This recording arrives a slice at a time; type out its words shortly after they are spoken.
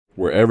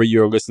Wherever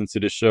you're listening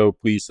to the show,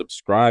 please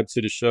subscribe to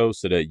the show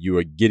so that you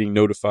are getting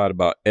notified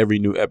about every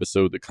new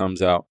episode that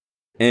comes out,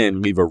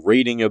 and leave a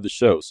rating of the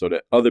show so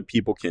that other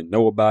people can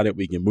know about it.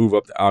 We can move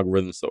up the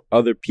algorithm so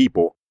other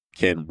people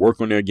can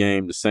work on their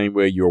game the same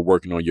way you're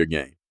working on your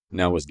game.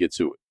 Now let's get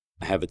to it.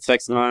 I have a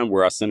text line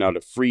where I send out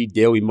a free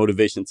daily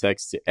motivation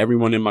text to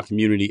everyone in my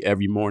community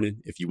every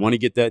morning. If you want to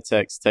get that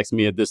text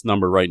me at this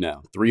number right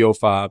now,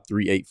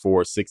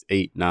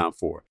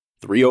 305-384-6894.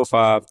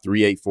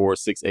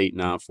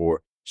 305-384-6894.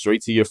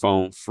 Straight to your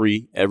phone,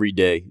 free, every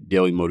day,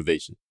 daily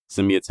motivation.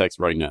 Send me a text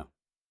right now.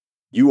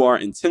 You are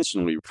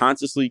intentionally,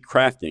 consciously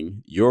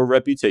crafting your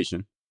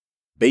reputation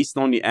based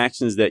on the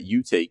actions that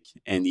you take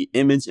and the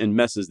image and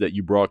message that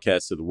you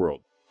broadcast to the world.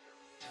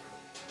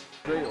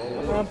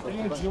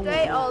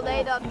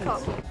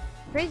 GreatAllDay.com.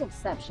 Pretty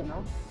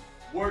exceptional.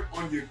 Work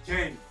on your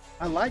game.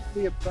 I like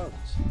the approach.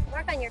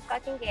 Work on your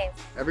fucking game.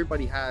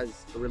 Everybody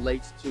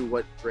relates to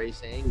what Dre's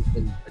saying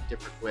in a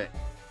different way.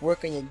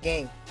 Work on your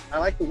game. I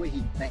like the way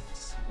he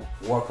thinks.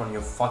 Work on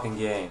your fucking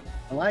game.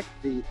 I like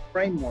the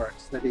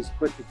frameworks that he's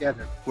put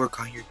together. Work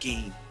on your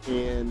game.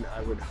 And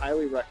I would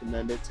highly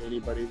recommend it to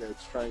anybody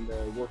that's trying to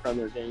work on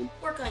their game.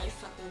 Work on your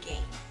fucking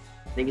game.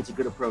 I think it's a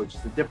good approach.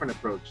 It's a different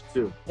approach,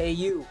 too. Hey,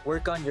 you,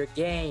 work on your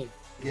game.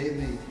 Gave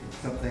me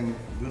something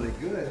really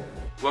good.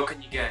 Work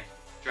on your game.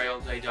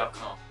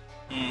 GreatAllDay.com.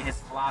 And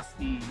his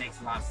philosophy makes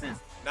a lot of sense.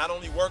 Not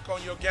only work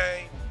on your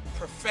game,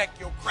 perfect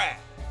your craft.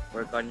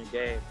 Work on your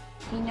game.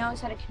 He knows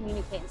how to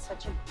communicate in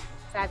such a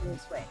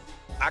fabulous way.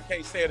 I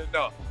can't say it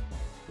enough.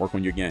 Work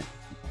on your game.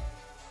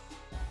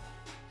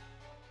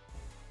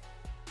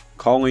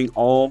 Calling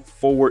all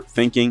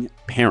forward-thinking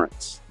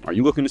parents. Are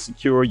you looking to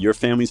secure your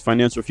family's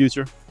financial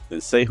future? Then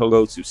say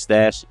hello to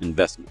Stash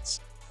Investments.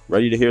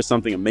 Ready to hear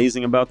something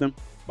amazing about them?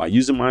 By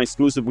using my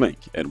exclusive link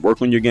at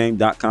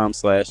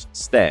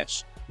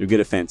workonyourgame.com/stash, you'll get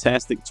a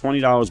fantastic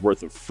 $20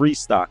 worth of free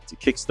stock to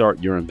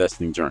kickstart your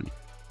investing journey.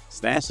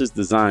 Stash is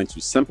designed to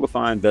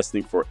simplify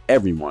investing for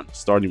everyone,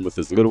 starting with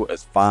as little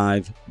as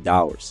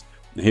 $5.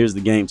 Now here's the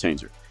game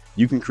changer.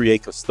 You can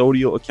create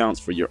custodial accounts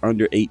for your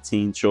under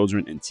 18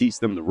 children and teach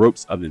them the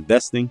ropes of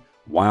investing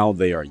while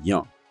they are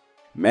young.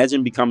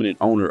 Imagine becoming an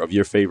owner of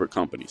your favorite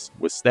companies.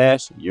 With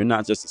Stash, you're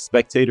not just a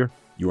spectator,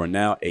 you are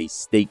now a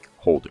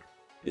stakeholder.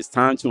 It's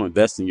time to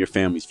invest in your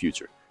family's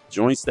future.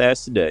 Join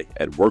Stash today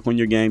at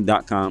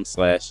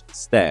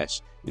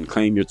workonyourgame.com/stash and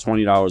claim your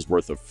 $20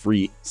 worth of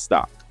free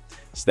stock.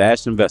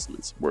 Stash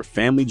Investments, where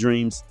family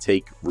dreams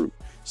take root.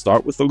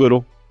 Start with a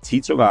little,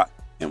 teach a lot,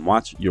 and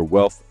watch your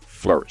wealth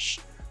flourish.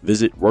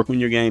 Visit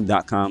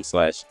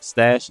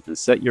workonyourgame.com/stash and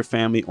set your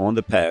family on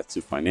the path to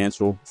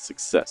financial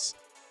success.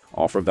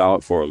 Offer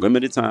valid for a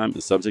limited time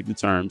and subject to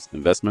terms.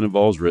 Investment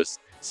involves risk.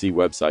 See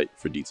website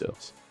for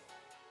details.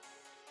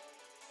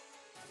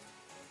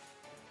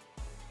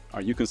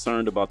 Are you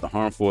concerned about the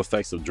harmful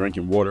effects of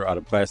drinking water out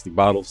of plastic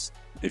bottles?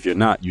 If you're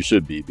not, you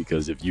should be,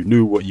 because if you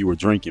knew what you were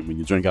drinking when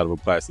you drink out of a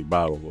plastic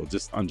bottle, well,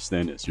 just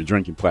understand this. You're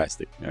drinking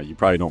plastic. Now, you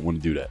probably don't want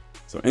to do that.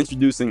 So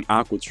introducing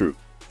AquaTrue,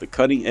 the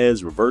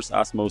cutting-edge reverse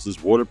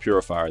osmosis water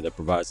purifier that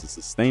provides a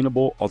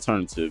sustainable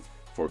alternative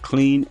for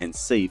clean and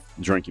safe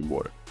drinking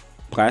water.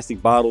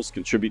 Plastic bottles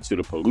contribute to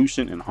the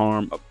pollution and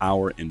harm of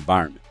our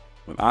environment.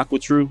 With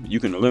AquaTrue, you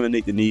can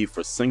eliminate the need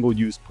for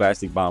single-use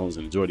plastic bottles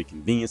and enjoy the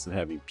convenience of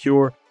having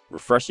pure,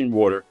 refreshing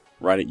water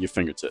right at your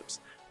fingertips.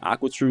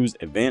 AquaTrue's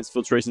advanced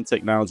filtration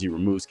technology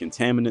removes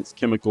contaminants,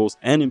 chemicals,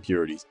 and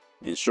impurities,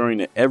 ensuring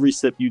that every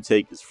sip you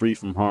take is free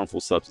from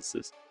harmful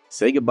substances.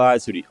 Say goodbye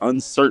to the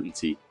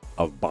uncertainty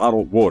of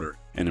bottled water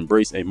and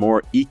embrace a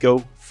more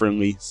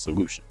eco-friendly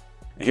solution.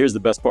 And here's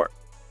the best part.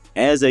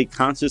 As a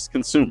conscious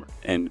consumer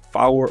and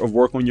follower of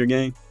Work on Your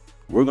Game,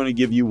 we're going to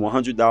give you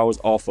 $100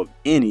 off of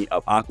any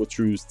of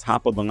AquaTrue's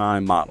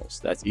top-of-the-line models.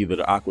 That's either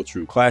the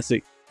AquaTrue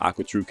Classic,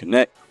 AquaTrue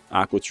Connect,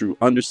 AquaTrue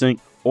Undersink,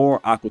 or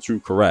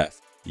AquaTrue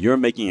Carafe. You're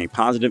making a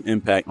positive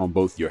impact on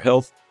both your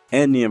health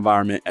and the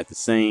environment at the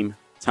same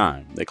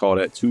time. They call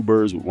that two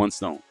birds with one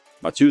stone.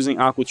 By choosing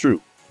AquaTrue,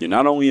 you're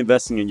not only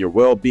investing in your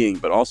well-being,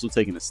 but also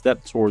taking a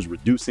step towards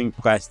reducing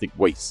plastic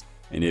waste.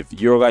 And if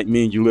you're like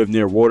me and you live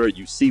near water,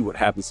 you see what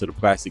happens to the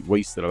plastic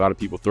waste that a lot of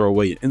people throw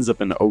away. It ends up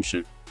in the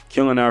ocean,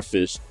 killing our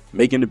fish,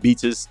 making the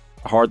beaches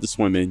hard to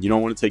swim in. You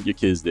don't want to take your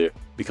kids there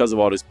because of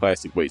all this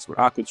plastic waste. With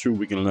AquaTrue,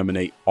 we can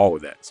eliminate all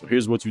of that. So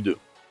here's what you do.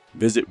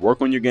 Visit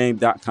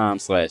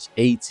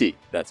workonyourgame.com/AT.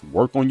 That's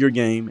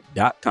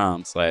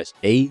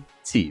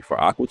workonyourgame.com/AT for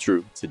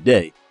AquaTrue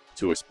today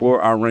to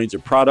explore our range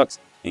of products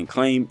and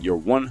claim your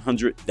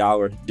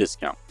 $100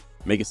 discount.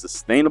 Make a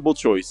sustainable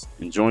choice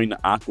and join the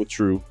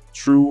AquaTrue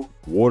True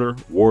Water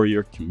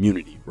Warrior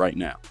community right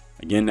now.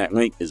 Again, that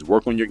link is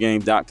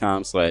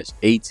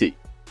workonyourgame.com/AT.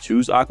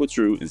 Choose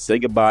AquaTrue and say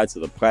goodbye to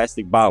the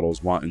plastic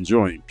bottles while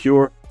enjoying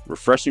pure,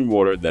 refreshing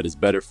water that is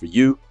better for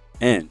you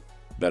and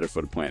better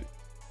for the planet.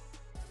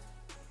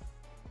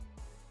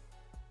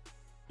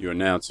 You are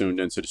now tuned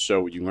into the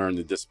show where you learn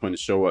the discipline to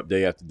show up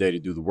day after day to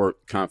do the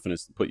work,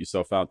 confidence to put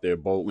yourself out there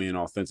boldly and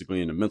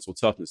authentically, and the mental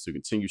toughness to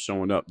continue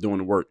showing up, doing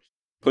the work,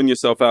 putting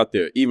yourself out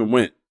there, even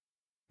when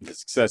The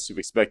success you've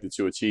expected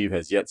to achieve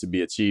has yet to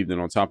be achieved.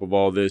 And on top of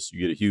all this, you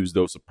get a huge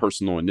dose of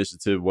personal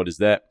initiative. What is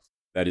that?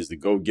 That is the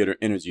go-getter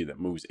energy that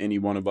moves any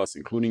one of us,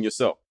 including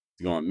yourself,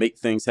 to go and make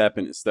things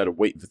happen instead of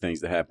waiting for things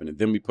to happen. And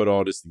then we put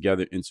all this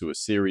together into a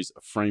series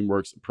of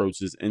frameworks,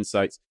 approaches,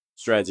 insights,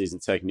 strategies,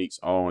 and techniques,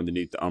 all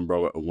underneath the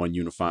umbrella of one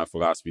unified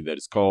philosophy that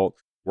is called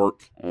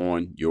Work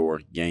on Your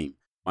Game.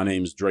 My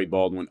name is Dre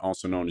Baldwin,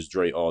 also known as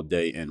Dre All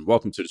Day, and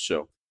welcome to the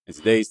show. And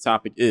today's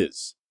topic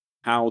is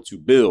how to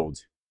build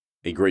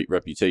a great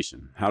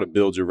reputation, how to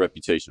build your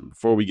reputation.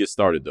 Before we get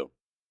started, though,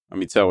 let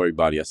me tell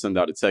everybody, I send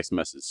out a text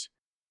message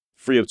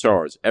free of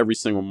charge every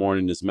single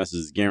morning. This message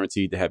is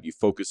guaranteed to have you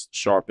focused,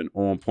 sharp, and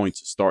on point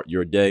to start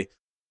your day.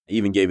 I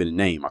even gave it a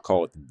name. I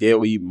call it the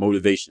Daily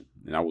Motivation.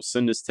 And I will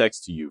send this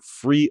text to you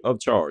free of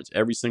charge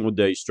every single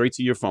day, straight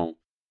to your phone.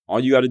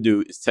 All you got to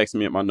do is text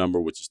me at my number,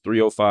 which is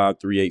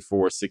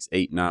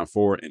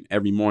 305-384-6894. And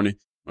every morning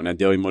when that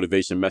Daily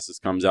Motivation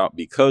message comes out,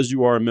 because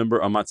you are a member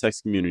of my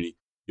text community,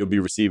 you'll be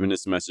receiving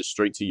this message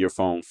straight to your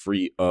phone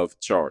free of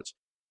charge.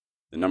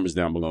 The number's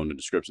down below in the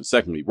description.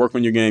 Secondly, Work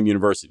on Your Game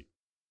University.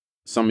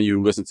 Some of you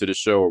who listen to this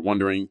show are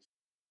wondering,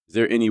 is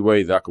there any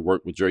way that I could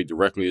work with Dre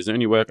directly? Is there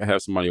any way I could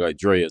have somebody like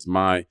Dre as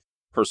my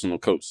personal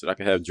coach, that I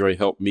could have Dre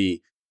help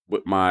me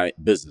with my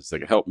business, that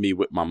could help me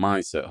with my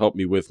mindset, help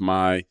me with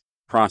my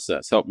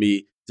process, help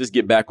me just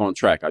get back on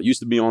track? I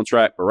used to be on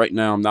track, but right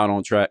now I'm not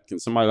on track. Can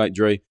somebody like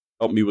Dre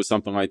help me with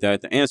something like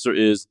that? The answer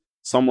is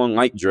someone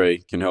like Dre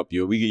can help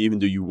you. We can even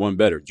do you one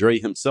better. Dre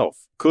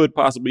himself could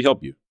possibly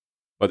help you,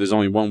 but there's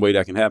only one way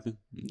that can happen.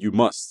 You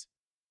must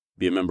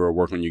be a member of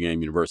Work on Your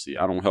Game University.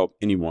 I don't help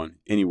anyone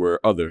anywhere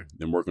other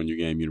than Work on Your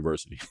Game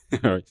University.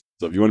 All right.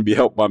 So if you want to be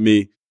helped by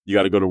me, you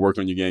got to go to Work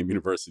on Your Game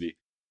University,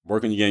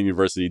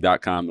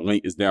 workonyourgameuniversity.com. The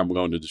link is down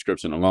below in the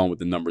description, along with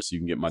the number, so you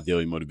can get my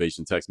daily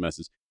motivation text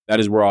message. That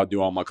is where I'll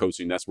do all my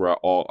coaching. That's where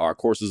all our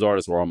courses are.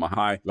 That's where all my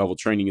high level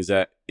training is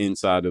at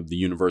inside of the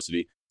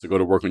university. So go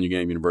to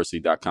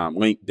workonyourgameuniversity.com.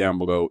 Link down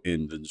below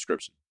in the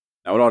description.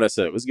 Now, with all that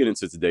said, let's get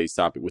into today's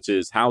topic, which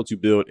is how to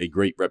build a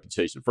great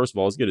reputation. First of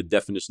all, let's get a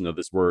definition of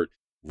this word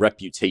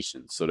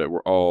reputation so that we're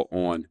all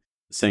on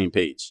the same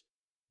page.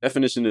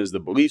 Definition is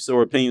the beliefs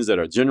or opinions that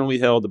are generally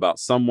held about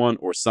someone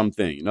or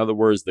something. In other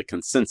words, the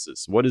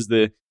consensus. What is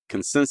the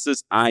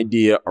consensus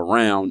idea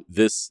around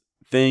this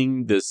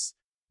thing, this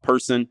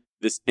person,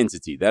 this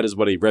entity? That is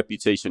what a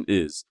reputation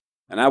is.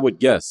 And I would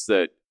guess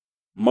that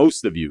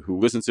most of you who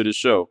listen to this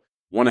show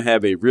want to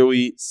have a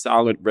really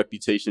solid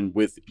reputation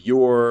with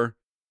your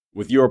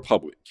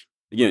public.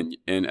 Again,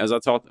 and as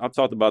I've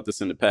talked about this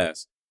in the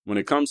past, when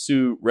it comes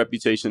to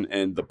reputation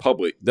and the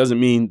public,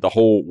 doesn't mean the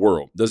whole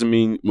world. Doesn't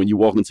mean when you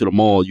walk into the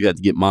mall, you have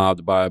to get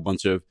mobbed by a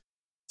bunch of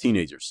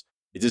teenagers.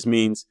 It just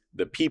means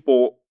the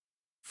people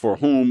for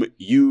whom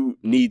you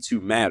need to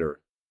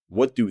matter.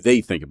 What do they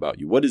think about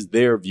you? What is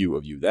their view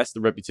of you? That's the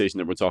reputation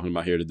that we're talking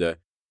about here today.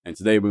 And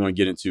today we're going to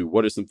get into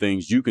what are some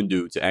things you can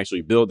do to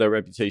actually build that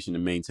reputation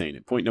and maintain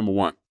it. Point number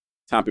one,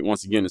 topic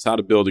once again, is how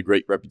to build a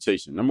great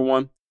reputation. Number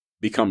one,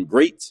 become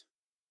great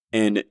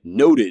and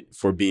noted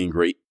for being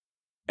great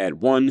at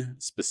one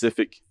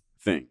specific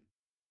thing.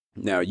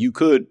 Now, you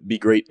could be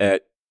great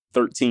at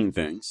 13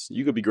 things.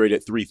 You could be great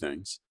at 3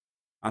 things.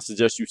 I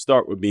suggest you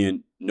start with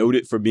being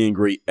noted for being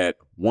great at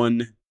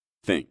one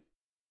thing.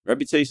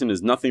 Reputation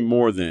is nothing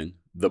more than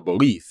the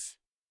belief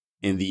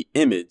in the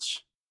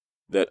image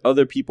that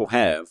other people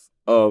have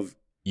of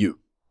you.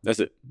 That's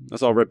it.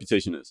 That's all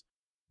reputation is.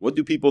 What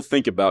do people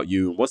think about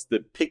you? What's the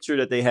picture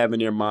that they have in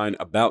their mind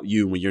about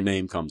you when your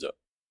name comes up?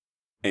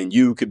 And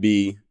you could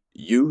be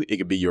you. It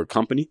could be your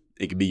company.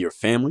 It could be your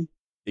family.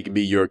 It could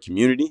be your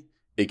community.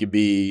 It could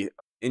be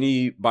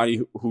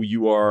anybody who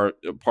you are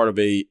a part of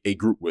a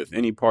group with,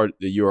 any part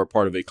that you are a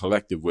part of a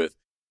collective with.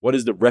 What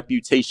is the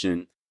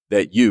reputation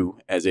that you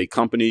as a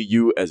company,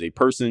 you as a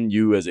person,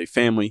 you as a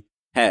family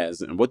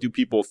has? And what do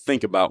people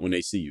think about when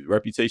they see you?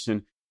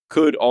 Reputation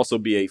could also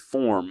be a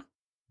form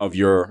of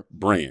your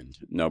brand.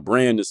 Now,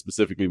 brand is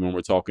specifically when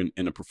we're talking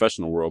in the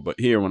professional world, but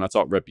here when I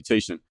talk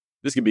reputation,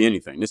 this could be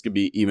anything. This could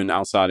be even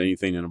outside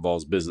anything that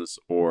involves business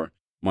or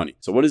money.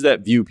 So what is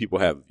that view people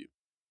have of you?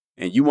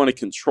 And you want to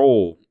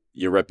control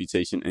your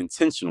reputation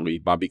intentionally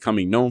by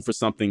becoming known for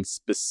something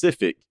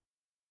specific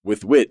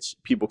with which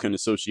people can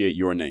associate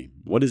your name.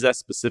 What is that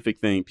specific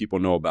thing people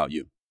know about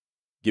you?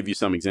 Give you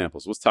some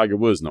examples. What's Tiger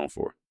Woods known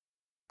for?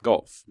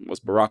 Golf. What's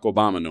Barack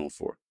Obama known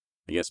for?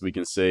 I guess we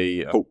can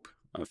say hope,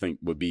 I think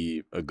would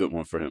be a good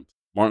one for him.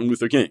 Martin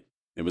Luther King.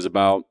 It was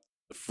about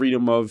the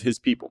freedom of his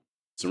people.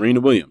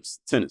 Serena Williams,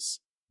 tennis.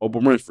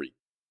 Oprah Winfrey,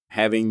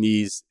 having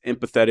these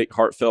empathetic,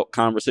 heartfelt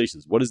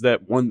conversations. What is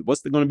that one?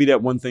 What's going to be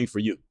that one thing for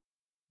you?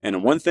 And the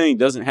one thing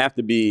doesn't have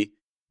to be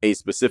a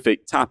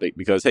specific topic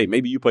because, hey,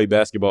 maybe you play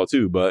basketball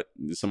too, but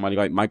somebody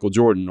like Michael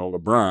Jordan or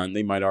LeBron,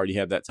 they might already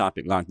have that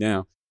topic locked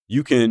down.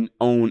 You can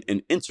own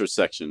an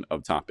intersection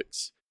of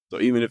topics.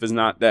 So even if it's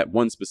not that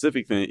one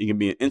specific thing, it can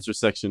be an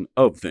intersection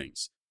of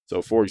things.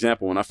 So for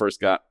example, when I first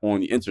got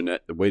on the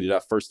internet, the way that I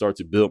first started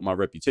to build my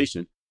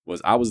reputation was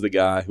I was the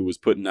guy who was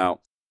putting out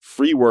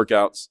free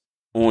workouts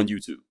on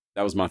YouTube.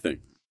 That was my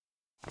thing.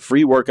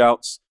 Free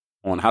workouts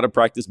on how to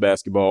practice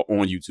basketball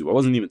on YouTube. I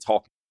wasn't even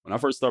talking. When I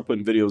first started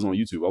putting videos on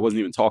YouTube, I wasn't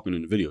even talking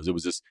in the videos.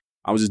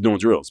 I was just doing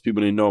drills.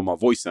 People didn't know what my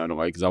voice sounded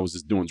like because I was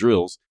just doing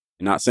drills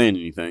and not saying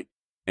anything.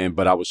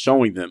 But I was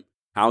showing them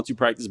how to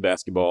practice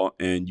basketball,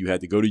 and you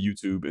had to go to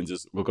YouTube and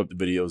just look up the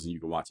videos and you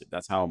can watch it.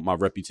 That's how my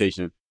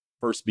reputation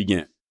first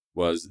began,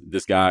 was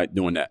this guy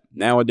doing that.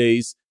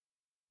 Nowadays,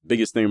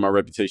 biggest thing in my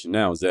reputation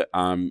now is that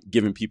I'm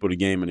giving people the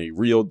game in a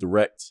real,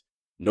 direct,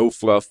 no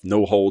fluff,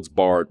 no holds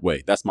barred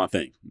way. That's my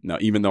thing. Now,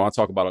 even though I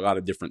talk about a lot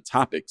of different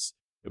topics,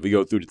 if we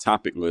go through the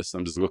topic list,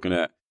 I'm just looking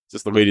at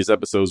just the latest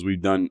episodes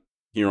we've done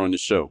here on the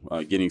show.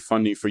 Getting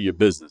funding for your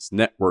business,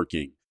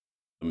 networking.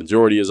 The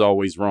majority is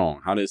always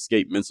wrong. How to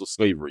escape mental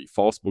slavery,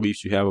 false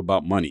beliefs you have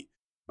about money,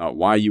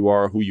 why you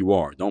are who you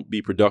are. Don't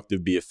be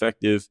productive, be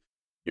effective.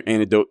 Your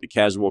antidote to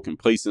casual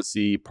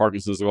complacency,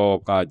 Parkinson's law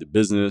applied to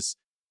business,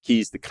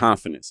 keys to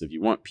confidence. If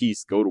you want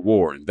peace, go to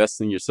war,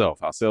 invest in yourself,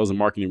 how sales and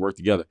marketing work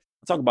together.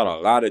 I talk about a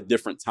lot of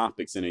different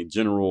topics in a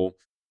general.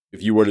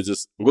 If you were to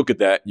just look at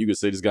that, you could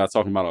say this guy's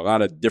talking about a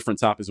lot of different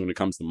topics when it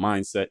comes to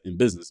mindset and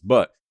business.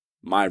 But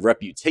my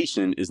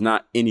reputation is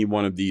not any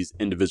one of these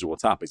individual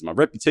topics. My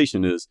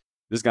reputation is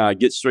this guy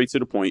gets straight to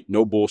the point,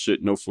 no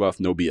bullshit, no fluff,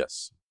 no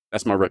BS.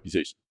 That's my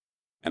reputation.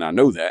 And I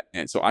know that.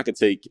 And so I could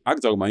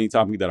talk about any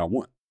topic that I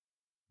want,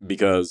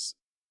 because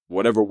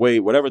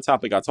whatever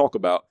topic I talk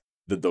about,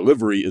 the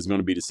delivery is going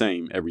to be the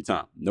same every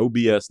time. No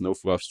BS, no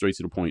fluff, straight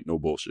to the point, no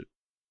bullshit.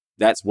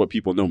 That's what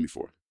people know me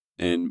for.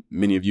 And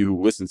many of you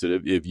who listen to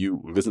it, if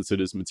you listen to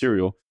this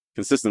material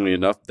consistently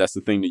enough, that's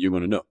the thing that you're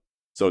going to know.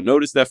 So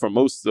notice that for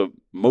most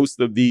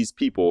of these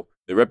people,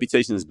 their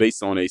reputation is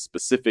based on a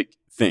specific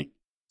thing.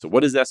 So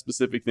what is that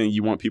specific thing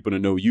you want people to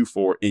know you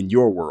for in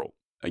your world?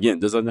 Again,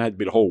 this doesn't have to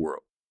be the whole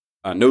world.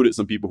 I know that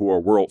some people who are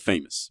world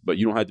famous, but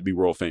you don't have to be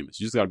world famous.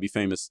 You just got to be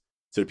famous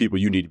to the people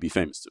you need to be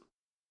famous to.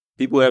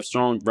 People who have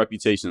strong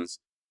reputations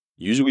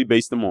usually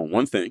base them on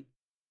one thing.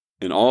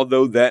 And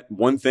although that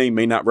one thing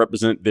may not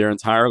represent their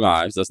entire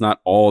lives, that's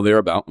not all they're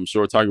about. I'm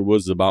sure Tiger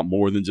Woods is about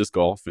more than just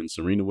golf, and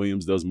Serena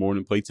Williams does more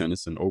than play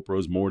tennis, and Oprah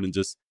is more than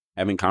just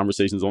having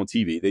conversations on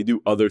TV. They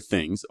do other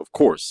things, of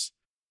course.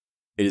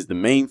 It is the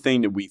main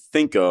thing that we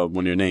think of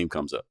when your name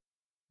comes up.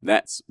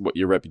 That's what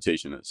your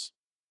reputation is.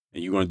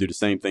 And you're going to do the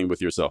same thing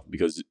with yourself,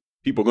 because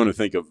people are going to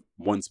think of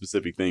one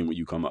specific thing when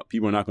you come up.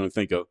 People are not going to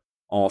think of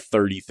all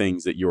 30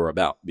 things that you're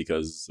about.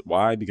 Because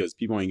why? Because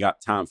people ain't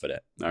got time for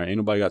that. All right. Ain't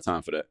nobody got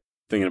time for that.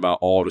 Thinking about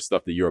all the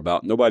stuff that you're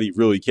about. Nobody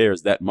really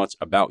cares that much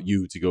about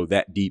you to go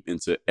that deep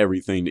into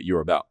everything that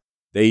you're about.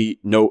 They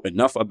know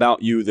enough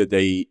about you that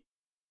they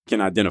can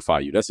identify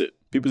you. That's it.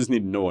 People just need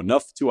to know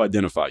enough to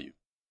identify you.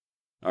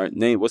 All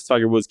right. What's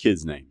Tiger Woods'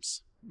 kids'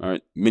 names? All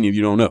right. Many of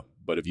you don't know.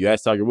 But if you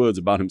ask Tiger Woods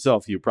about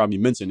himself, he'll probably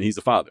mention that he's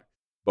a father.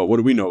 But what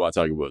do we know about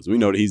Tiger Woods? We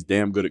know that he's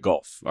damn good at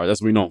golf. All right.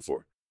 That's what we're known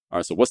for. All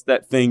right. So what's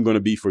that thing going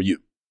to be for you?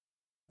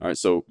 All right.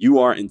 So you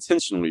are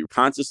intentionally,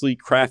 consciously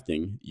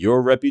crafting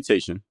your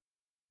reputation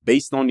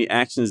based on the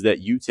actions that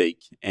you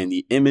take and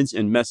the image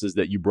and message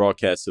that you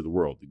broadcast to the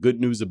world. The good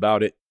news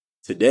about it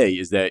today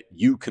is that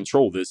you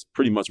control this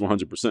pretty much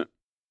 100%.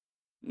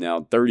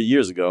 Now, 30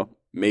 years ago,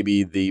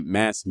 maybe the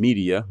mass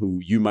media, who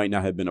you might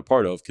not have been a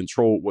part of,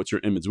 controlled what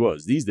your image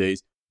was. These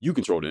days, you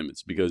control the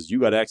image because you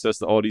got access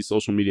to all these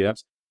social media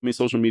apps. How many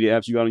social media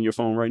apps you got on your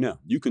phone right now?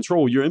 You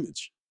control your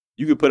image.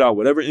 You can put out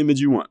whatever image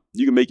you want.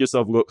 You can make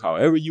yourself look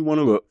however you want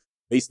to look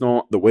based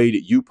on the way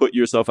that you put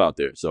yourself out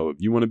there. So if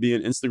you want to be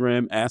an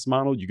Instagram ass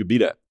model, you could be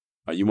that.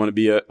 You want to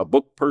be a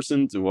book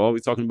person, we're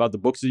always talking about the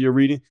books that you're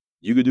reading,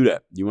 you could do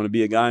that. You want to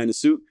be a guy in a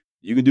suit,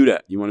 you can do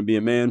that. You want to be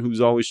a man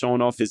who's always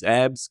showing off his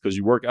abs because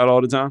you work out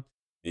all the time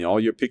and all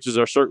your pictures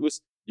are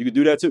shirtless, you can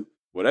do that too.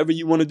 Whatever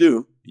you want to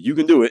do, you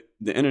can do it.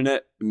 The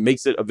internet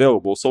makes it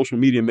available. Social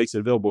media makes it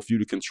available for you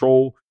to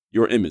control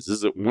your image.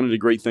 This is one of the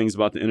great things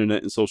about the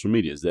internet and social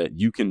media, is that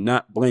you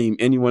cannot blame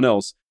anyone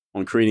else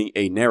on creating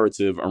a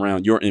narrative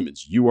around your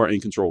image. You are in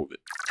control of it.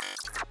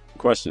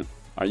 Question: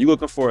 are you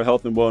looking for a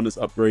health and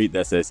wellness upgrade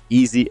that's as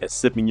easy as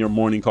sipping your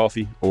morning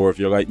coffee? Or if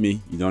you're like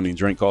me, you don't even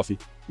drink coffee?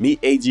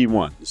 Meet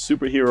AG1, the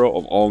superhero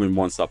of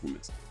all-in-one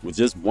supplements. With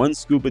just one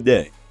scoop a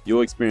day,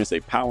 you'll experience a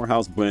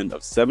powerhouse blend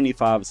of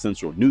 75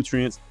 essential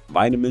nutrients,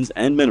 vitamins,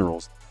 and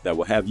minerals that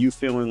will have you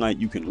feeling like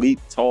you can leap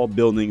tall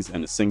buildings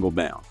in a single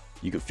bound.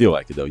 You can feel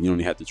like it though, you don't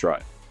even have to try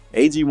it.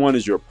 AG1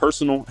 is your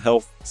personal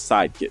health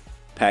sidekick,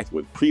 packed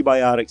with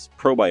prebiotics,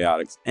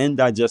 probiotics, and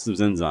digestive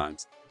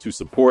enzymes to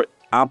support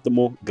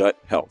optimal gut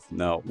health.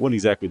 Now, what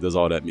exactly does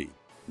all that mean?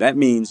 That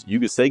means you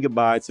can say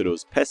goodbye to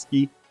those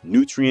pesky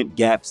nutrient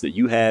gaps that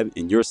you have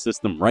in your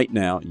system right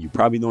now, and you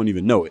probably don't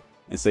even know it,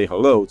 and say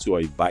hello to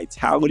a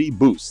vitality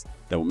boost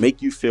that will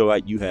make you feel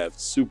like you have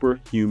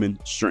superhuman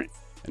strength.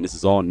 And this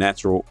is all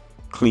natural,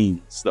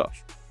 clean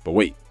stuff. But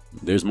wait,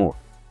 there's more.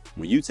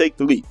 When you take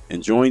the leap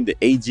and join the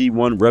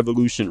AG1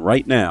 revolution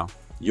right now,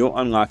 you'll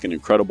unlock an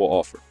incredible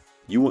offer.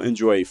 You will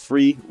enjoy a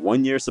free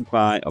 1-year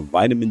supply of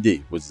vitamin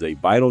D, which is a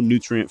vital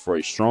nutrient for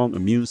a strong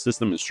immune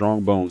system and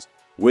strong bones,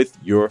 with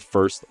your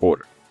first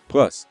order.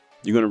 Plus,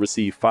 you're going to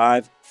receive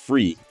 5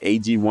 free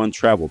AG1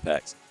 travel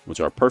packs which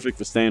are perfect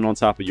for staying on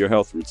top of your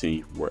health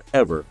routine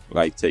wherever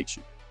life takes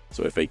you.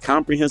 So if a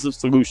comprehensive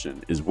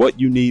solution is what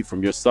you need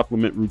from your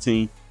supplement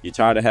routine, you're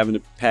tired of having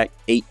to pack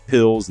 8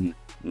 pills and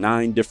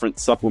 9 different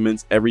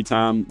supplements every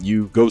time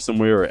you go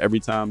somewhere, or every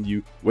time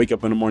you wake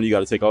up in the morning, you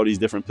got to take all these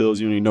different pills.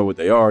 You don't even know what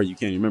they are. You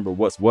can't remember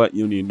what's what.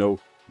 You don't even know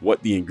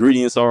what the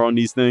ingredients are on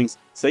these things.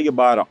 Say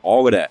goodbye to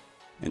all of that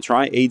and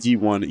try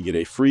AG1 and get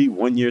a free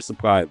 1-year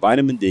supply of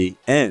vitamin D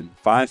and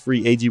 5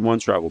 free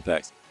AG1 travel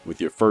packs with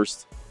your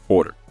first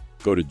order.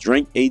 Go to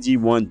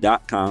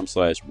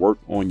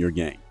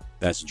drinkag1.com/workonyourgame.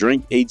 That's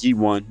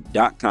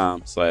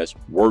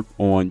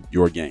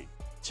drinkag1.com/workonyourgame.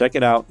 Check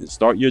it out and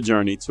start your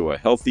journey to a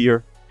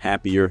healthier,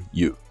 happier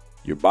you.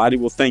 Your body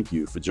will thank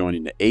you for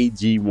joining the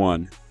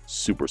AG1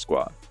 Super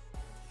Squad.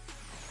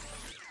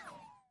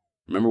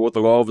 Remember what the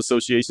law of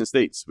association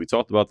states. We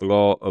talked about the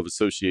law of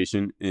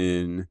association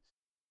in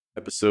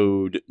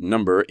episode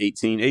number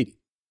 1880.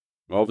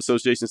 Law of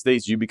association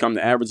states you become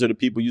the average of the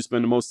people you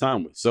spend the most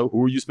time with. So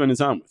who are you spending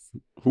time with?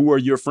 Who are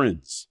your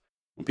friends?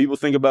 When people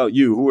think about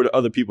you, who are the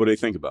other people they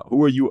think about?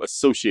 Who are you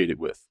associated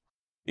with?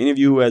 Any of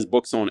you who has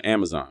books on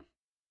Amazon?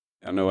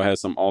 I know I have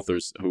some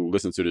authors who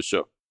listen to this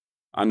show.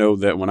 I know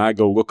that when I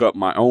go look up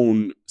my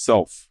own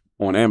self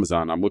on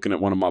Amazon, I'm looking at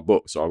one of my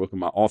books. So I look at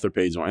my author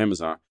page on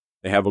Amazon.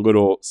 They have a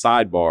little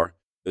sidebar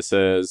that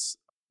says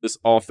this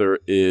author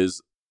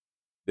is,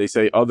 they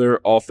say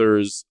other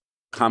authors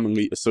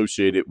commonly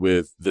associated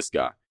with this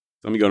guy.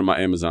 So let me go to my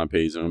Amazon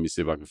page and let me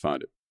see if I can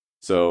find it.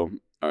 So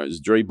all right,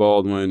 it's Dre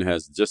Baldwin,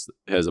 has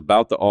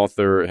about the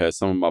author, has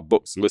some of my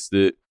books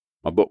listed.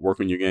 My book, Work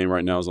on Your Game,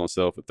 right now is on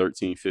sale for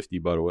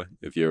 $13.50, by the way.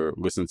 If you're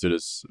listening to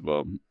this,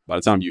 well, by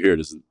the time you hear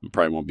this, it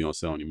probably won't be on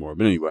sale anymore.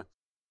 But anyway,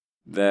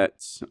 I'm going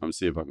to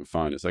see if I can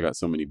find this. I got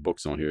so many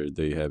books on here.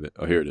 They have it.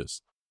 Oh, here it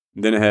is.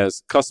 And then it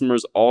has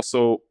customers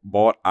also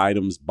bought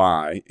items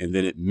by, and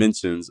then it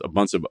mentions a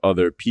bunch of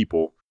other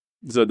people.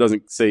 So it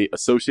doesn't say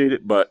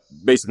associated, but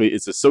basically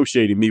it's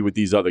associating me with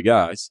these other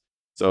guys.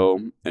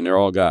 So, and they're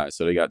all guys.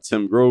 So they got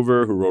Tim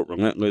Grover, who wrote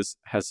Relentless,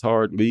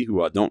 Hassard Lee,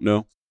 who I don't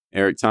know,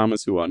 Eric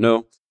Thomas, who I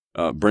know,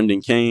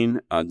 Brendan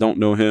Kane, I don't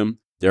know him,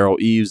 Daryl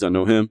Eves, I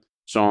know him,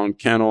 Sean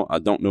Cannell, I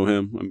don't know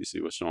him. Let me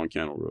see what Sean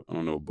Cannell wrote. I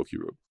don't know what book he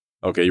wrote.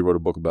 Okay,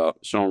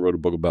 Sean wrote a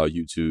book about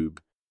YouTube.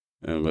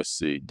 And let's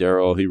see,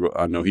 Daryl,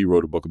 I know he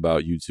wrote a book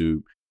about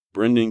YouTube.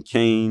 Brendan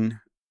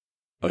Kane,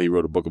 he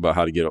wrote a book about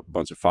how to get a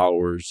bunch of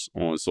followers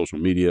on social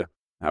media.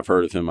 I've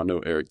heard of him. I know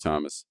Eric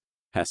Thomas.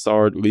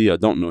 Hassard Lee, I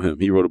don't know him.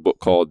 He wrote a book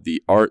called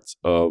The Art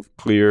of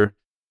Clear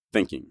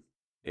Thinking.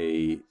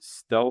 A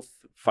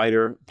stealth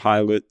fighter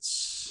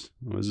pilot's,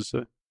 what does it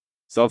say?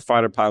 Stealth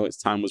fighter pilot's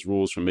timeless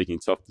rules for making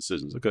tough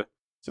decisions. Okay,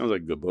 sounds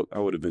like a good book. I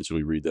would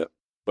eventually read that.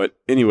 But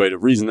anyway, the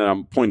reason that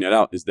I'm pointing that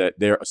out is that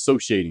they're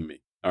associating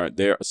me. All right,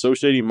 they're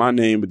associating my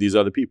name with these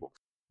other people.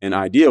 And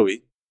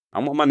ideally, I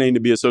want my name to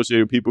be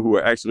associated with people who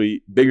are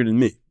actually bigger than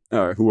me.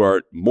 Who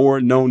are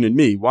more known than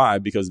me. Why?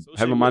 Because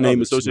having my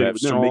name associated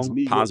with them makes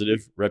me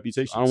positive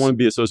reputation. I don't want to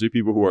be associated with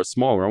people who are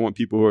smaller. I want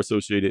people who are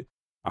associated.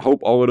 I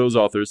hope all of those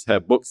authors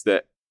have books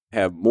that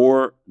have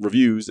more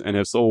reviews and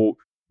have sold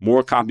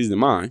more copies than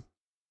mine.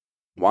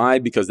 Why?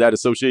 Because that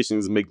association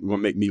is going to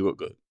make me look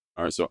good.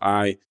 All right. So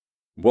I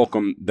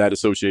welcome that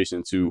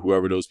association to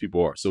whoever those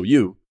people are. So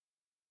you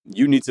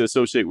need to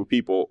associate with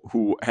people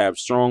who have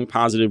strong,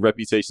 positive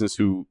reputations,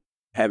 who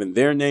having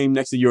their name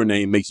next to your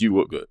name makes you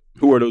look good.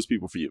 Who are those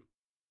people for you?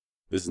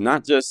 This is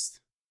not just,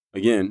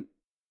 again,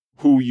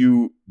 who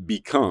you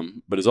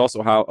become, but it's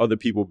also how other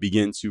people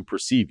begin to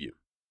perceive you.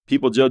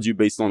 People judge you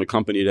based on the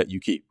company that you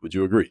keep. Would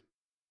you agree?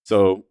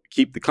 So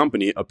keep the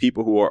company of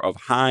people who are of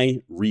high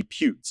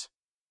repute,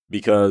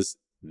 because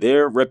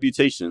their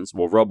reputations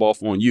will rub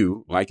off on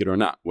you, like it or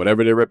not,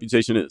 whatever their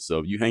reputation is. So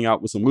if you hang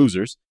out with some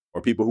losers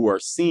or people who are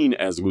seen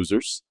as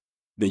losers,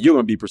 then you're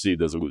going to be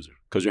perceived as a loser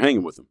because you're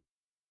hanging with them.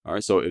 All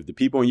right. So if the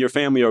people in your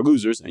family are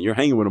losers and you're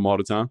hanging with them all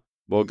the time,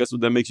 well, guess what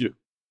that makes you?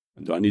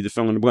 Do I need to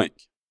fill in the blank?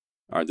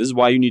 All right. This is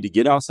why you need to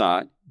get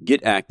outside,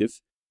 get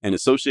active, and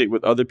associate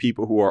with other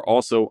people who are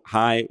also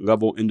high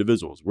level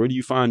individuals. Where do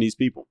you find these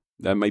people?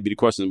 That might be the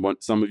question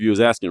what some of you is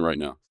asking right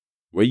now.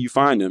 Where you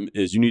find them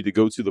is you need to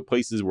go to the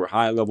places where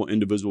high level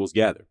individuals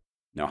gather.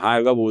 Now, high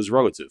level is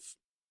relative.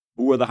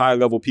 Who are the high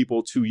level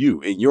people to you?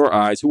 In your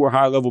eyes, who are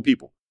high level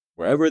people?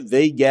 Wherever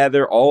they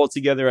gather all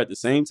together at the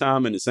same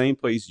time in the same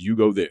place, you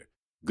go there.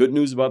 Good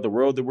news about the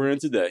world that we're in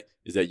today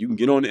is that you can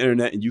get on the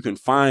internet and you can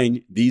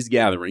find these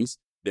gatherings.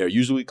 They're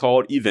usually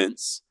called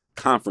events,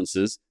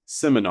 conferences,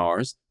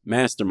 seminars,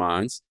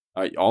 masterminds.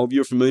 All of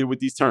you are familiar with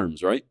these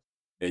terms, right?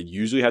 And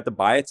you usually have to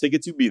buy a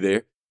ticket to be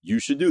there. You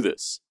should do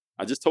this.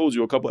 I just told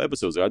you a couple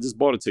episodes ago, I just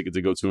bought a ticket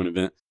to go to an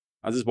event.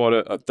 I just bought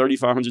a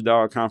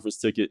 $3,500 conference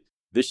ticket.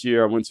 This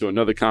year, I went to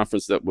another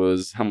conference that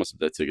was, how much was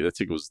that ticket? That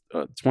ticket was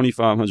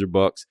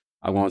 $2,500.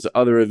 I went to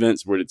other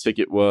events where the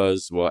ticket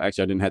was, well,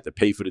 actually, I didn't have to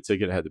pay for the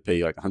ticket. I had to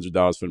pay like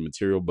 $100 for the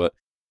material, but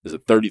there's a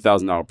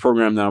 $30,000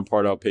 program that I'm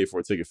part of. I'll pay for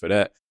a ticket for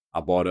that.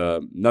 I bought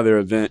another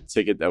event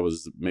ticket that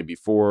was maybe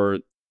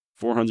 $500,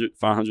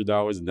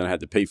 and then I had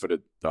to pay for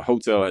the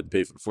hotel. I had to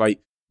pay for the flight,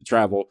 the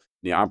travel,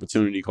 the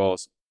opportunity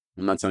cost.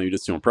 I'm not telling you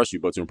this to impress you,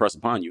 but to impress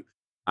upon you.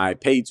 I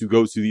pay to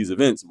go to these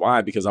events.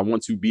 Why? Because I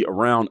want to be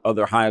around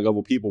other high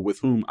level people with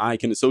whom I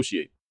can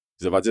associate.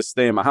 Because if I just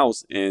stay in my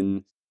house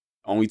and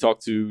only talk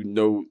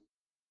to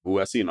who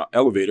I see in an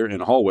elevator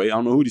in a hallway, I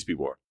don't know who these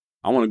people are.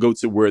 I want to go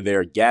to where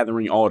they're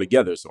gathering all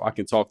together so I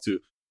can talk to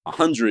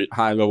 100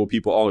 high level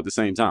people all at the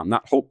same time,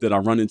 not hope that I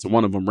run into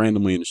one of them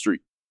randomly in the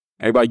street.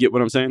 Everybody get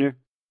what I'm saying here?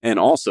 And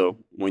also,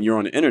 when you're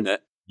on the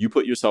internet, you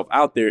put yourself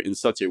out there in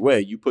such a way,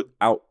 you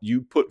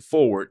put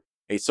forward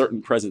a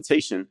certain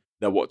presentation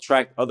that will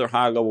attract other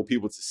high level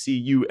people to see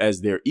you as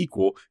their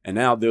equal. And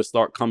now they'll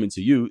start coming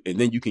to you, and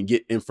then you can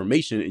get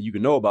information and you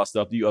can know about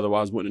stuff that you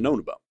otherwise wouldn't have known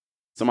about.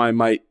 Somebody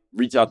might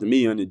reach out to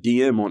me on a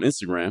DM on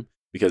Instagram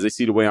because they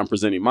see the way I'm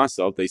presenting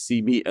myself. They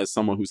see me as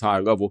someone who's high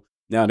level.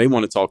 Now they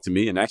want to talk to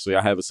me. And actually,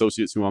 I have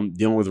associates who I'm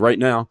dealing with right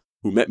now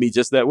who met me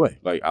just that way.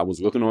 Like, I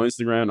was looking on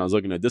Instagram, I was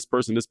looking at this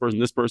person,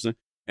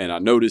 and I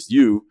noticed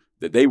you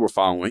that they were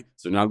following.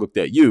 So now I looked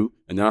at you,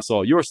 and then I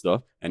saw your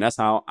stuff, and that's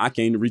how I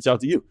came to reach out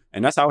to you.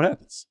 And that's how it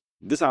happens.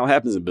 This is how it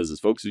happens in business,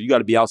 folks. So you got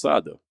to be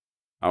outside, though.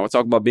 I want to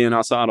talk about being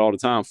outside all the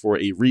time for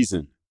a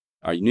reason.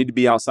 You need to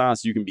be outside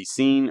so you can be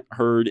seen,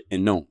 heard,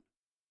 and known.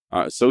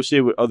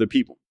 Associate with other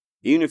people,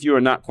 even if you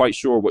are not quite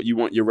sure what you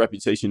want your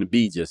reputation to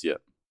be just yet.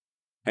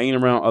 Hanging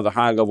around other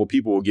high-level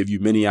people will give you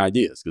many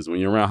ideas, because when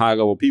you're around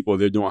high-level people,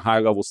 they're doing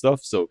high-level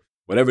stuff. So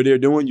whatever they're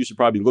doing, you should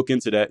probably look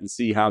into that and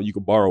see how you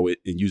can borrow it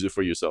and use it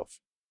for yourself.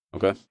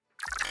 Okay?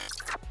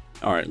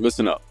 All right,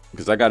 listen up,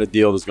 because I got a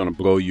deal that's going to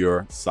blow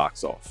your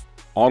socks off.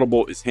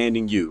 Audible is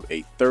handing you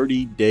a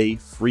 30-day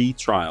free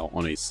trial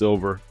on a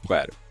silver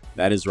platter.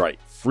 That is right,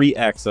 free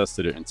access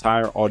to their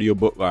entire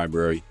audiobook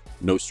library,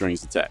 no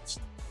strings attached.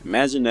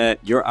 Imagine that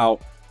you're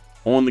out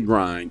on the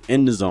grind,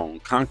 in the zone,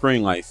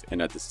 conquering life,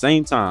 and at the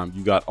same time,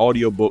 you got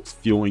audiobooks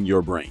fueling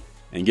your brain.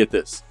 And get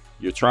this,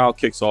 your trial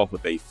kicks off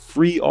with a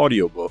free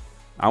audiobook.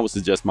 I would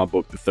suggest my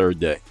book, The Third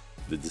Day,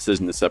 The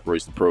Decision That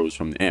Separates the Pros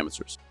from the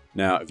Amateurs.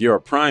 Now, if you're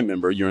a Prime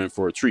member, you're in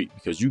for a treat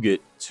because you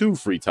get 2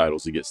 free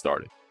titles to get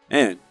started.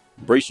 And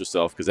brace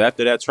yourself, because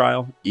after that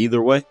trial,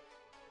 either way,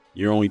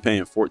 you're only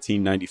paying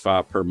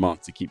 $14.95 per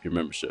month to keep your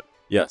membership.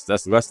 Yes,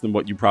 that's less than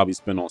what you probably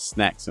spend on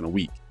snacks in a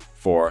week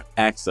for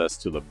access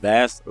to the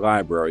vast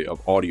library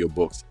of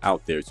audiobooks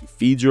out there to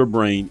feed your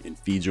brain and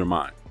feed your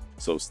mind.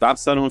 So stop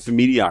settling for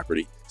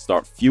mediocrity,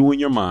 start fueling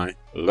your mind,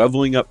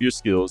 leveling up your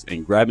skills,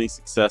 and grabbing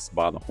success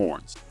by the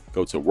horns.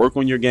 Go to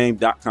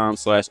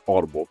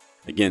workonyourgame.com/audible.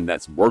 Again,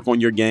 that's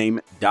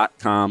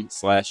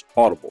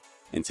workonyourgame.com/audible,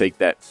 and take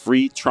that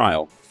free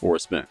trial for a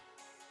spin.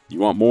 You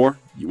want more?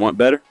 You want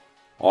better?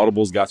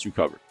 Audible's got you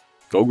covered.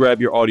 Go grab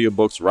your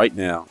audiobooks right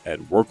now at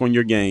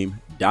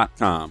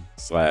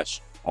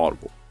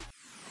workonyourgame.com/audible.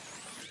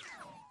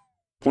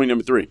 Point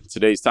number 3,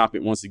 today's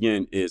topic once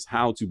again is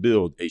how to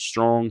build a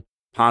strong,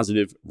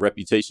 positive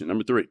reputation.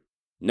 Number 3,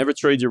 never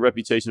trade your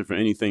reputation for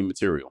anything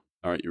material.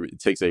 All right, it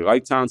takes a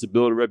lifetime to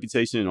build a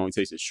reputation. It only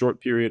takes a short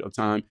period of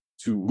time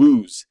to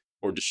lose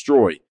or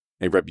destroy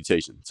a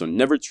reputation. So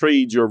never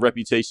trade your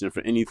reputation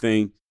for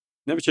anything.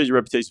 Never trade your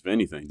reputation for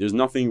anything. There's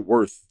nothing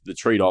worth the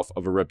trade-off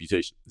of a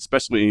reputation,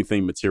 especially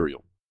anything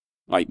material,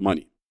 like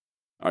money.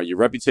 All right, your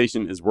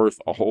reputation is worth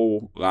a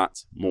whole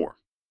lot more.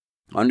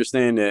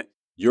 Understand that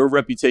your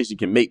reputation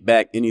can make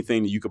back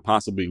anything that you could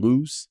possibly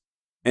lose,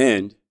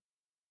 and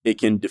it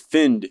can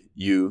defend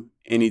you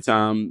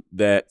anytime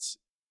that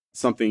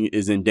something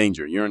is in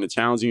danger. You're in a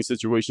challenging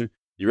situation.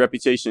 Your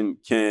reputation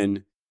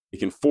can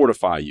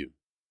fortify you,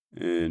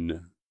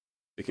 and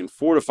it can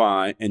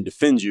fortify and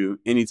defend you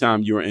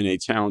anytime you're in a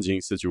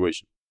challenging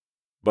situation.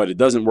 But it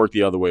doesn't work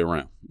the other way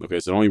around. Okay,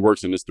 so it only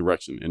works in this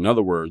direction. In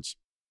other words,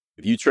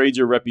 if you trade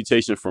your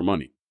reputation for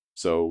money,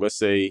 so let's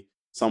say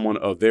someone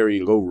of very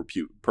low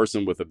repute,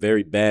 person with a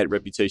very bad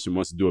reputation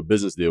wants to do a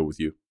business deal with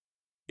you,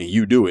 and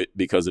you do it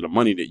because of the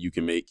money that you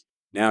can make.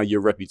 Now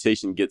your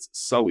reputation gets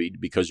sullied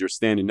because you're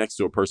standing next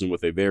to a person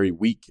with a very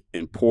weak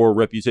and poor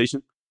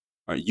reputation.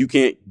 All right, you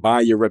can't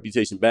buy your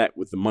reputation back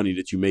with the money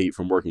that you made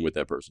from working with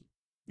that person.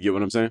 You get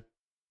what I'm saying?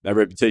 That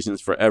reputation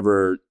is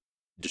forever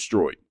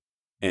destroyed,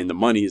 and the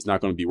money is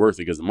not going to be worth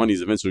it because the money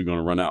is eventually going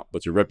to run out,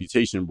 but your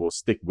reputation will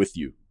stick with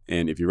you.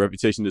 And if your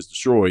reputation is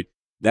destroyed,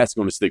 that's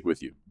going to stick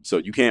with you. So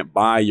you can't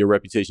buy your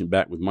reputation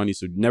back with money.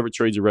 So never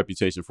trade your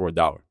reputation for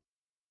 $1.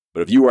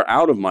 But if you are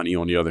out of money,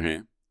 on the other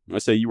hand,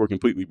 let's say you were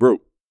completely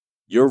broke,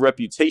 your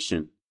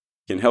reputation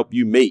can help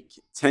you make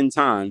 10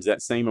 times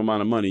that same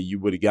amount of money you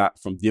would have got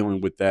from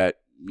dealing with that,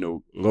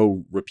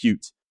 low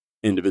repute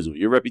individual.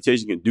 Your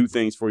reputation can do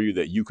things for you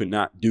that you could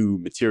not do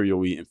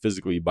materially and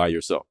physically by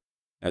yourself.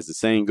 As the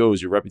saying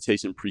goes, your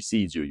reputation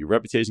precedes you. Your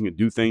reputation can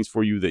do things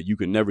for you that you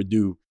could never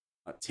do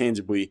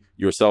tangibly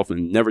yourself,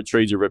 and never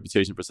trade your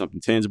reputation for something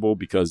tangible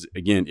because,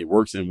 again, it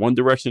works in one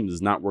direction,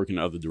 does not work in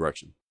the other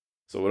direction.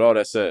 So with all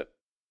that said,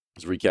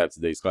 let's recap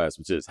today's class,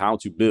 which is how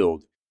to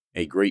build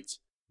a great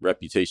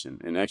reputation.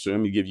 And actually,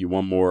 let me give you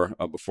one more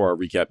before I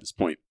recap this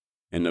point.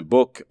 In the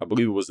book, I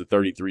believe it was the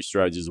 33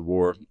 Strategies of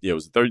War. Yeah, it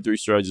was the 33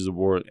 Strategies of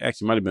War.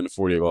 Actually, it might have been the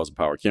 48 Laws of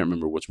Power. I can't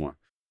remember which one.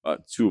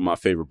 2 of my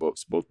favorite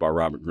books, both by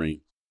Robert Greene.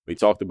 We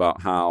talked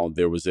about how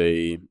there was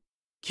a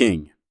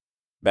king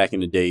back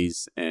in the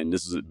days, and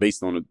this is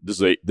based on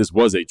this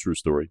was a true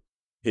story.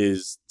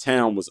 His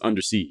town was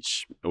under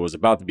siege. It was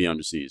about to be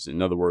under siege.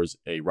 In other words,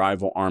 a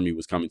rival army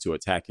was coming to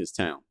attack his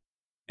town.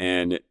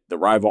 And the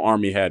rival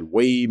army had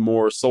way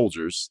more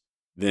soldiers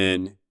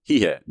than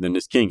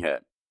this king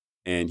had.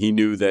 And he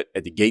knew that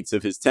at the gates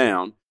of his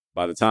town,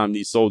 by the time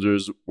these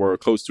soldiers were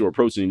close to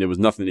approaching, there was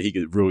nothing that he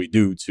could really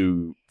do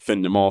to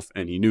fend them off.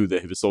 And he knew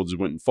that if his soldiers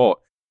went and fought,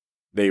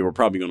 they were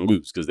probably going to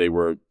lose because they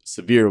were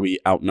severely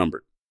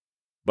outnumbered.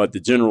 But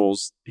the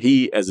generals,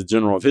 he as a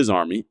general of his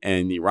army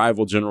and the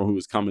rival general who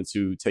was coming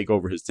to take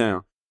over his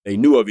town, they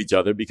knew of each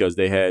other because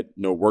they had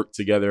no work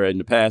together in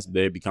the past, but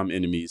they had become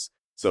enemies.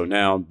 So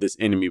now this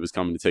enemy was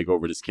coming to take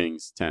over this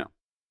king's town.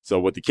 So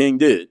what the king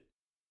did,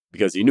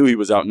 because he knew he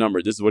was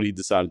outnumbered, this is what he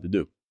decided to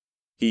do.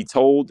 He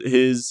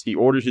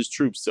ordered his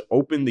troops to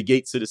open the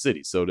gates of the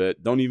city so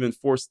that don't even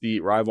force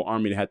the rival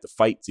army to have to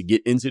fight to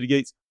get into the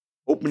gates.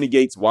 Open the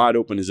gates wide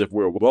open as if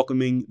we're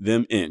welcoming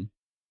them in.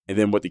 And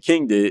then what the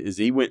king did is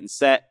he went and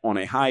sat on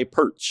a high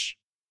perch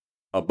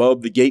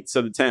above the gates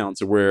of the town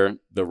to where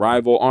the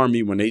rival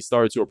army, when they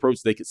started to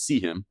approach, they could see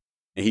him.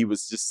 And he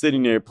was just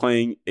sitting there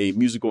playing a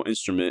musical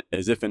instrument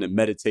as if in a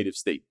meditative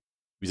state.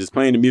 He was just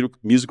playing a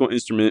musical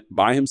instrument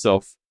by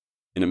himself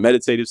in a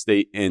meditative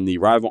state, and the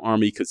rival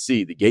army could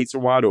see the gates are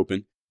wide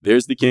open.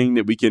 There's the king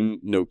that we can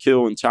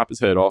kill and chop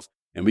his head off,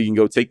 and we can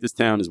go take this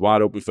town is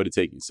wide open for the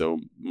taking. So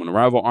when the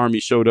rival army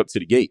showed up to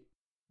the gate,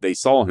 they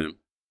saw him.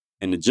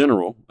 And the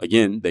general,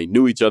 again, they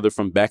knew each other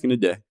from back in the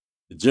day.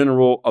 The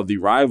general of the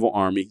rival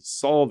army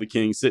saw the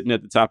king sitting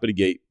at the top of the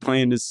gate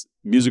playing this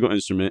musical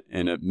instrument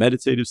in a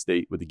meditative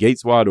state with the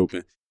gates wide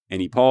open.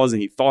 And he paused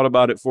and he thought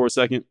about it for a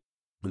second.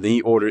 And then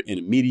he ordered an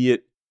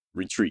immediate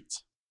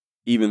retreat,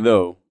 even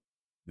though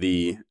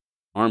the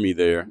army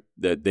there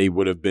that they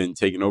would have been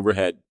taken over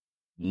had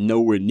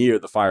nowhere near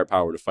the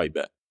firepower to fight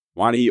back.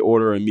 Why did he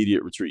order an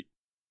immediate retreat?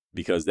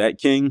 Because that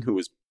king who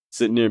was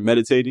sitting there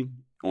meditating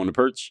on the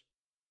perch,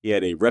 he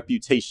had a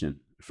reputation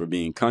for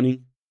being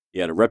cunning. He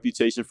had a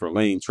reputation for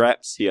laying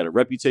traps. He had a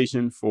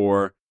reputation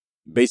for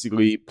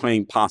basically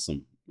playing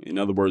possum. In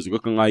other words,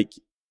 looking like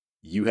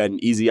you had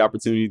an easy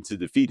opportunity to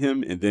defeat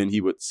him, and then he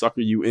would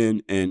sucker you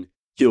in and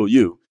kill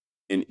you.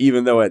 And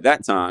even though at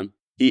that time,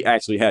 he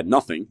actually had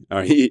nothing,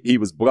 he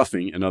was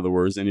bluffing, in other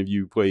words. And if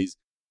you plays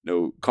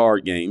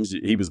card games,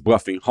 he was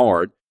bluffing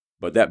hard,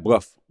 but that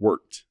bluff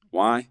worked.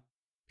 Why?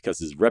 Because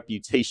his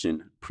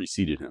reputation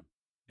preceded him.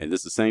 And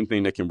this is the same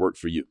thing that can work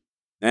for you.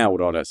 Now,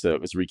 with all that said,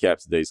 let's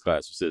recap today's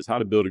class. It says how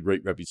to build a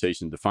great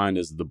reputation, defined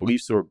as the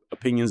beliefs or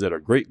opinions that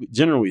are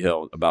generally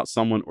held about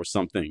someone or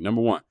something.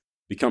 Number one,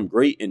 become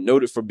great and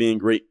noted for being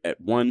great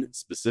at one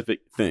specific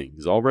thing.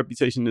 Because all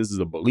reputation is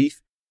a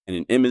belief and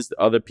an image that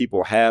other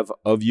people have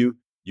of you.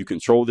 You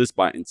control this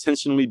by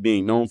intentionally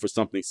being known for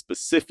something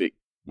specific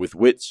with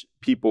which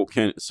people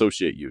can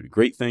associate you. The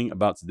great thing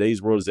about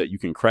today's world is that you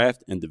can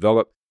craft and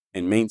develop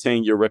and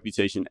maintain your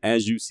reputation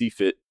as you see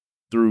fit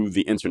through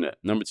the internet.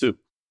 Number two,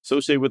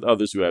 associate with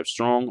others who have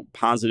strong,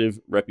 positive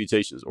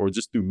reputations, or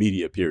just through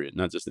media, period,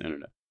 not just the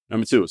internet.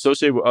 Number two,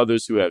 associate with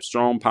others who have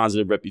strong,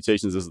 positive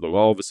reputations. This is the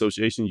law of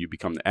association. You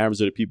become the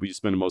average of the people you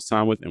spend the most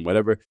time with, and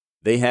whatever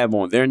they have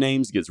on their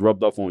names gets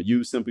rubbed off on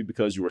you simply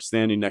because you are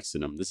standing next to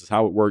them. This is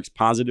how it works,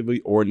 positively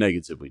or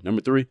negatively.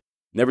 Number three,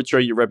 never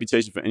trade your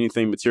reputation for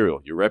anything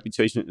material. Your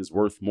reputation is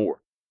worth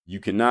more. You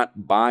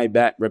cannot buy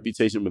back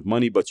reputation with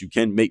money, but you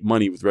can make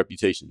money with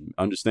reputation.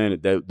 Understand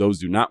that those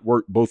do not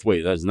work both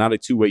ways. That is not a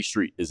two-way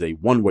street. It's a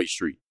one-way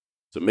street.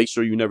 So make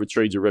sure you never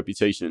trade your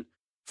reputation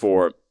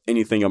for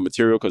anything of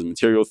material, because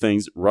material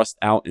things rust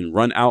out and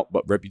run out,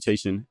 but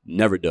reputation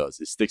never does.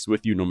 It sticks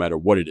with you no matter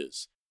what it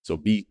is. So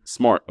be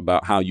smart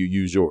about how you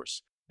use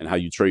yours and how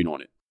you trade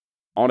on it.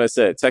 All that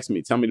said, text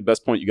me. Tell me the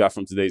best point you got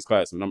from today's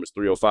class. The number is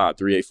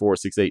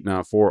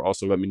 305-384-6894.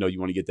 Also, let me know you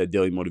want to get that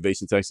daily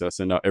motivation text that I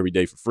send out every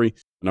day for free.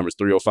 The number is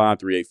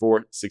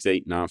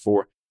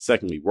 305-384-6894.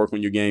 Secondly, Work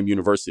on Your Game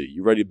University.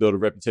 You ready to build a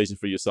reputation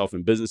for yourself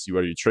in business? You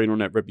ready to trade on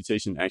that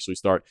reputation, actually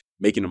start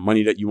making the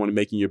money that you want to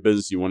make in your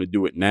business? You want to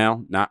do it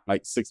now, not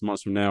like 6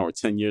 months from now or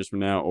 10 years from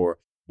now, or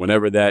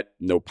whenever that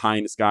pie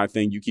in the sky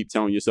thing you keep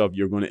telling yourself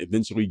you're going to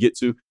eventually get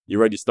to.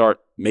 You're ready to start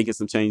making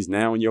some change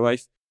now in your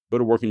life? Go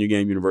to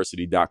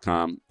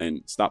workonyourgameuniversity.com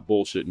and stop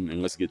bullshitting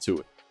and let's get to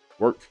it.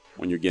 Work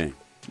on your game.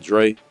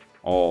 Dre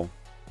all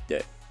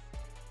day.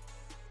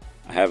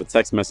 I have a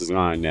text message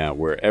line now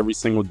where every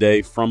single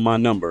day from my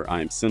number,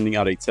 I am sending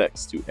out a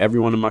text to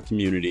everyone in my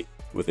community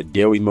with a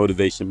daily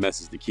motivation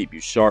message to keep you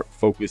sharp,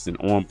 focused, and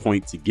on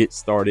point to get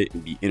started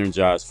and be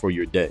energized for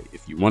your day.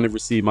 If you want to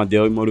receive my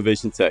daily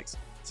motivation text,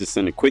 just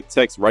send a quick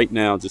text right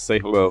now. Just say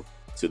hello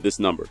to this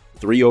number,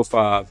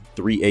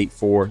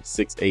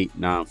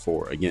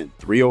 305-384-6894. Again,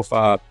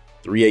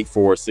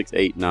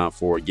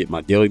 305-384-6894. Get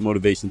my daily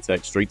motivation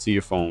text straight to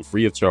your phone,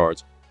 free of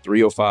charge,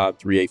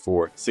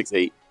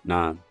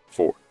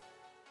 305-384-6894.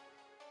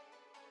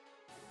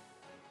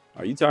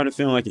 Are you tired of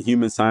feeling like a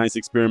human science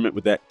experiment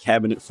with that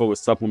cabinet full of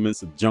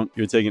supplements of junk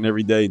you're taking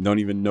every day and don't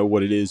even know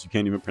what it is? You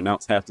can't even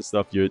pronounce half the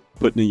stuff you're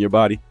putting in your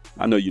body.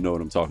 I know you know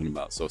what I'm talking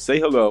about. So say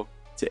hello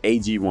to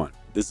AG1.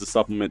 This is a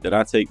supplement that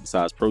I take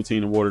besides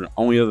protein and water. The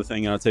only other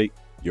thing I take,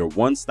 your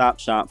one-stop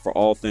shop for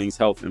all things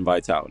health and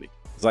vitality.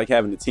 It's like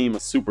having a team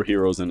of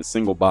superheroes in a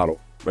single bottle,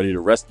 ready to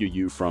rescue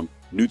you from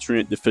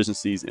nutrient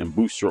deficiencies and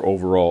boost your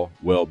overall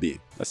well-being.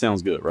 That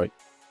sounds good, right?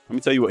 Let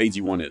me tell you what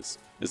AG1 is.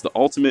 It's the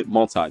ultimate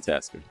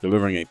multitasker,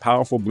 delivering a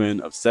powerful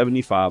blend of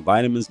 75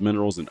 vitamins,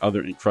 minerals, and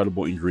other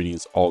incredible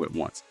ingredients all at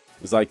once.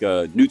 It's like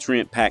a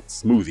nutrient-packed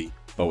smoothie,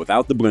 but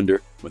without the blender,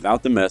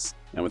 without the mess,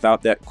 and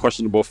without that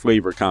questionable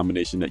flavor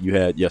combination that you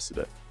had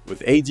yesterday.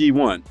 With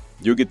AG1,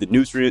 you'll get the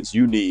nutrients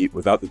you need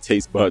without the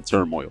taste bud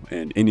turmoil.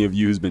 And any of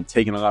you who's been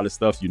taking a lot of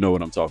stuff, you know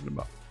what I'm talking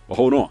about. But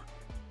hold on,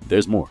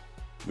 there's more.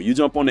 When you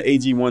jump on the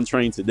AG1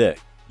 train today,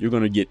 you're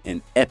going to get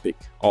an epic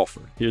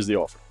offer. Here's the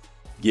offer.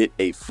 Get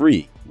a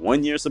free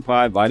 1-year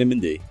supply of vitamin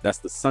D. That's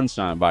the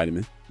sunshine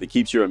vitamin that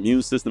keeps your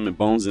immune system and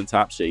bones in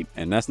top shape.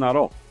 And that's not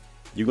all.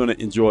 You're going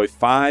to enjoy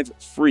 5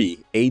 free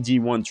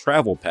AG1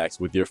 travel packs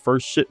with your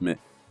first shipment,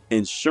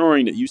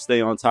 ensuring that you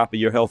stay on top of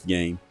your health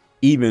game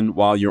even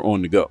while you're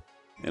on the go.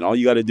 And all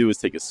you got to do is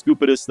take a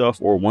scoop of this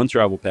stuff or 1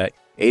 travel pack,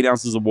 8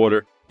 ounces of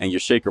water, and your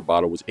shaker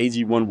bottle, which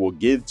AG1 will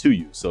give to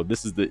you. So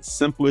this is the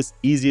simplest,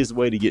 easiest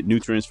way to get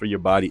nutrients for your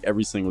body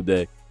every single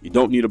day. You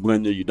don't need a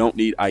blender. You don't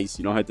need ice.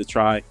 You don't have to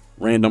try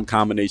random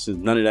combinations,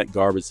 none of that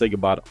garbage. Say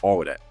goodbye to all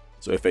of that.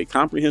 So if a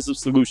comprehensive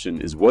solution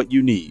is what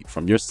you need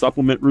from your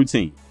supplement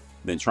routine,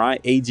 then try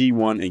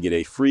AG1 and get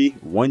a free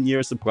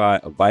 1-year supply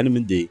of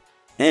vitamin D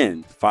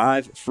and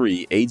 5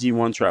 free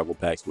AG1 travel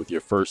packs with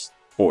your first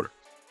order.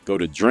 Go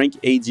to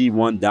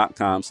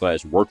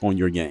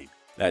drinkag1.com/workonyourgame.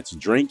 That's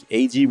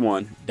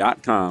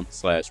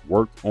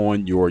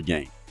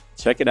drinkag1.com/workonyourgame.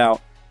 Check it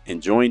out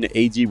and join the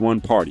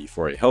AG1 party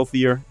for a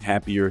healthier,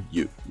 happier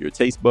you. Your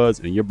taste buds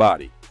and your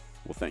body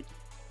will thank you.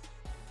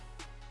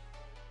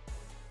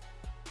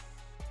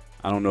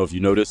 I don't know if you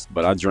noticed,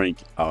 but I drink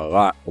a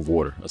lot of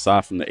water.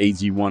 Aside from the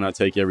AG1 I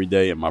take every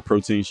day and my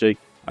protein shake,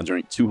 I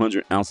drink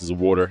 200 ounces of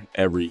water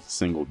every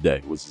single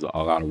day, which is a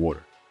lot of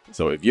water.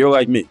 So if you're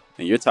like me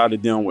and you're tired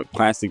of dealing with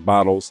plastic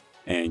bottles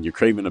and you're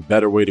craving a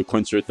better way to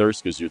quench your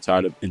thirst because you're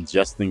tired of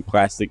ingesting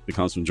plastic that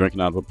comes from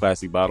drinking out of a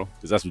plastic bottle,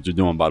 because that's what you're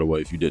doing, by the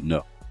way, if you didn't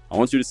know, I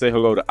want you to say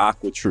hello to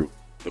AquaTrue,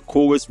 the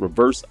coolest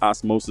reverse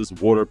osmosis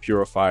water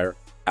purifier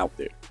out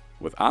there.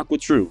 With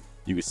AquaTrue,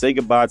 you can say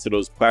goodbye to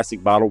those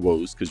plastic bottle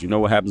woes, because you know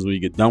what happens when you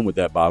get done with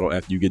that bottle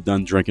after you get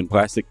done drinking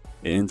plastic.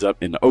 It ends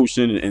up in the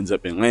ocean, it ends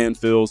up in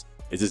landfills,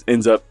 it just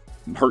ends up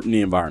hurting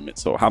the environment.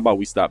 So how about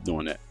we stop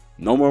doing that?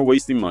 No more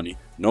wasting money,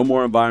 no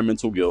more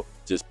environmental guilt,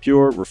 just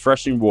pure,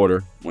 refreshing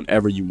water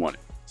whenever you want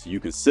it. So you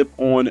can sip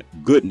on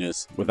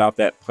goodness without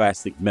that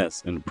plastic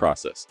mess in the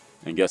process.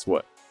 And guess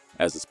what?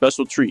 As a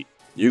special treat,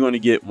 you're going to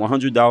get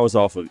 $100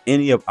 off of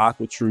any of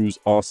AquaTrue's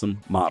awesome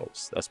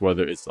models. That's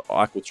whether it's the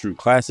AquaTrue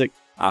Classic,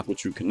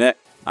 AquaTrue Connect,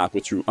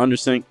 AquaTrue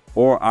Undersink,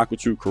 or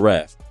AquaTrue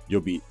Carafe.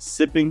 You'll be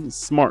sipping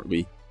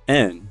smartly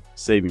and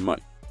saving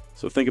money.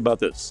 So think about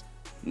this.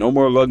 No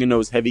more lugging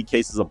those heavy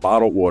cases of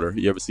bottled water.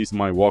 You ever see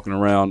somebody walking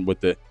around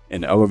in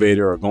the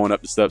elevator or going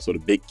up the steps with a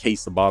big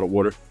case of bottled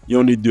water? You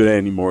don't need to do that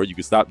anymore. You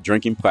can stop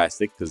drinking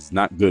plastic because it's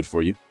not good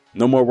for you.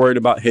 No more worried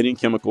about hidden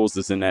chemicals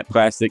that's in that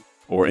plastic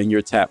or in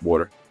your tap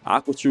water.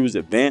 AquaTrue's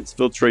advanced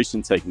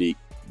filtration technique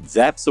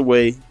zaps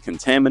away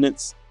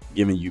contaminants,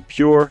 giving you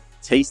pure,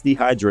 tasty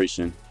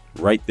hydration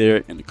right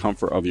there in the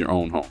comfort of your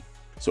own home.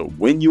 So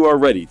when you are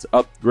ready to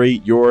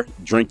upgrade your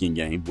drinking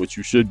game, which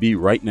you should be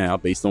right now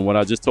based on what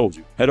I just told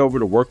you, head over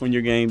to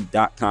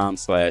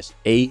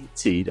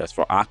workonyourgame.com/AT. That's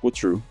for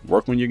AquaTrue.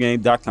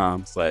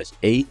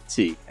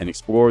 Workonyourgame.com/AT and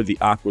explore the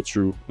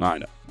AquaTrue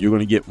lineup. You're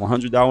going to get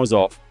 $100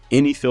 off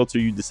any filter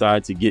you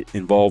decide to get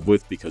involved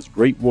with, because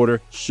great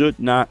water should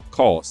not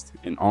cost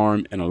an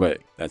arm and a leg.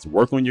 That's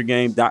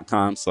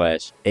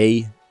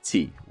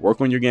workonyourgame.com/AT.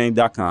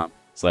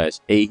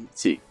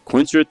 Workonyourgame.com/AT.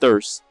 Quench your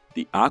thirst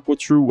the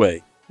AquaTrue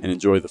way and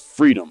enjoy the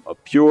freedom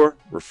of pure,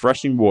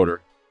 refreshing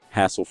water,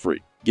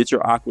 hassle-free. Get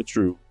your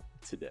AquaTrue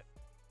today.